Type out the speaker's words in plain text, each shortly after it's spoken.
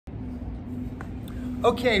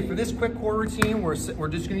Okay, for this quick core routine, we're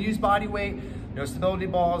just gonna use body weight, no stability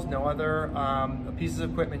balls, no other pieces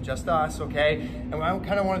of equipment, just us, okay? And what I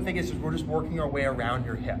kind of wanna think is we're just working our way around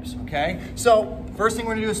your hips, okay? So, first thing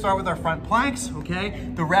we're gonna do is start with our front planks, okay?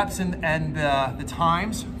 The reps and the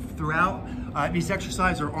times throughout these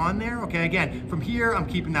exercises are on there, okay? Again, from here, I'm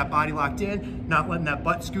keeping that body locked in, not letting that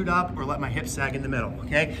butt scoot up or let my hips sag in the middle,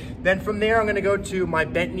 okay? Then from there, I'm gonna go to my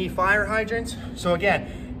bent knee fire hydrants. So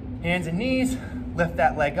again, hands and knees, lift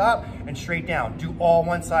that leg up and straight down. Do all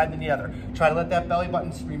one side and the other. Try to let that belly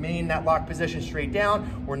button remain in that locked position straight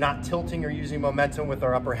down. We're not tilting or using momentum with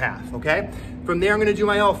our upper half, okay? From there, I'm gonna do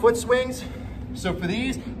my all foot swings. So for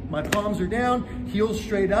these, my palms are down, heels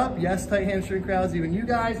straight up. Yes, tight hamstring crowds, even you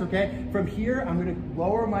guys, okay? From here, I'm gonna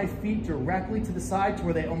lower my feet directly to the side to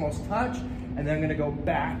where they almost touch, and then I'm gonna go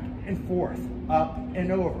back and forth, up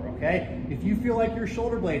and over, okay? If you feel like your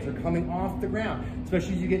shoulder blades are coming off the ground,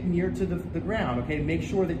 especially as you get near to the ground, okay? Make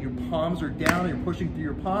sure that your palms are down and you're pushing through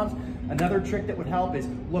your palms. Another trick that would help is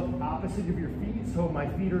look opposite of your feet. So my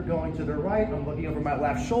feet are going to the right, I'm looking over my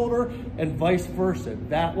left shoulder, and vice versa.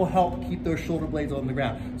 That will help keep those shoulder blades on the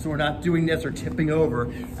ground. So we're not doing this or tipping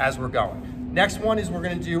over as we're going. Next one is we're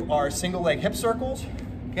gonna do our single leg hip circles,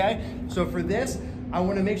 okay? So for this, I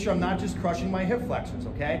wanna make sure I'm not just crushing my hip flexors,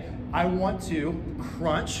 okay? I want to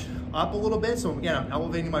crunch up a little bit. So again, I'm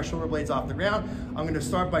elevating my shoulder blades off the ground. I'm gonna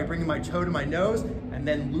start by bringing my toe to my nose and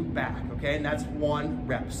then loop back, okay? And that's one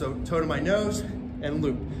rep. So toe to my nose and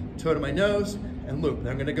loop, toe to my nose and loop.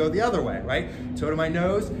 Then I'm gonna go the other way, right? Toe to my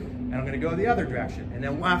nose and I'm gonna go the other direction. And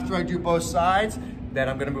then after I do both sides, then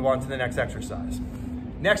I'm gonna move on to the next exercise.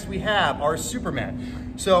 Next, we have our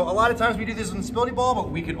Superman. So a lot of times we do this on the stability ball,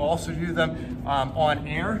 but we could also do them on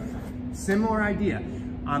air. Similar idea.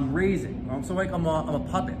 I'm raising, so like I'm a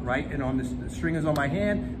puppet, right? And on the string is on my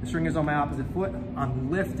hand, the string is on my opposite foot.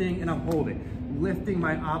 I'm lifting and I'm holding. Lifting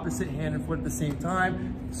my opposite hand and foot at the same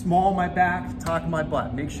time. Small my back, top of my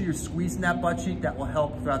butt. Make sure you're squeezing that butt cheek. That will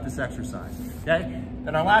help throughout this exercise, okay?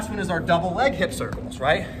 Then our last one is our double leg hip circles,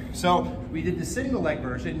 right? So we did the single leg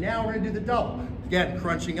version. Now we're gonna do the double. Again,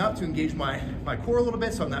 crunching up to engage my core a little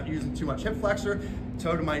bit so I'm not using too much hip flexor.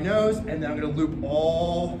 Toe to my nose, and then I'm gonna loop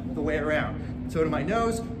all the way around. Toe to my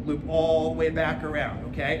nose, loop all the way back around,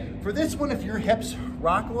 okay? For this one, if your hips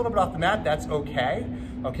rock a little bit off the mat, that's okay,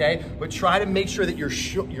 okay? But try to make sure that your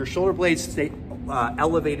shoulder blades stay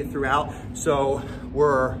elevated throughout so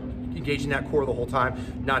we're engaging that core the whole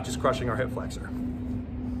time, not just crushing our hip flexor.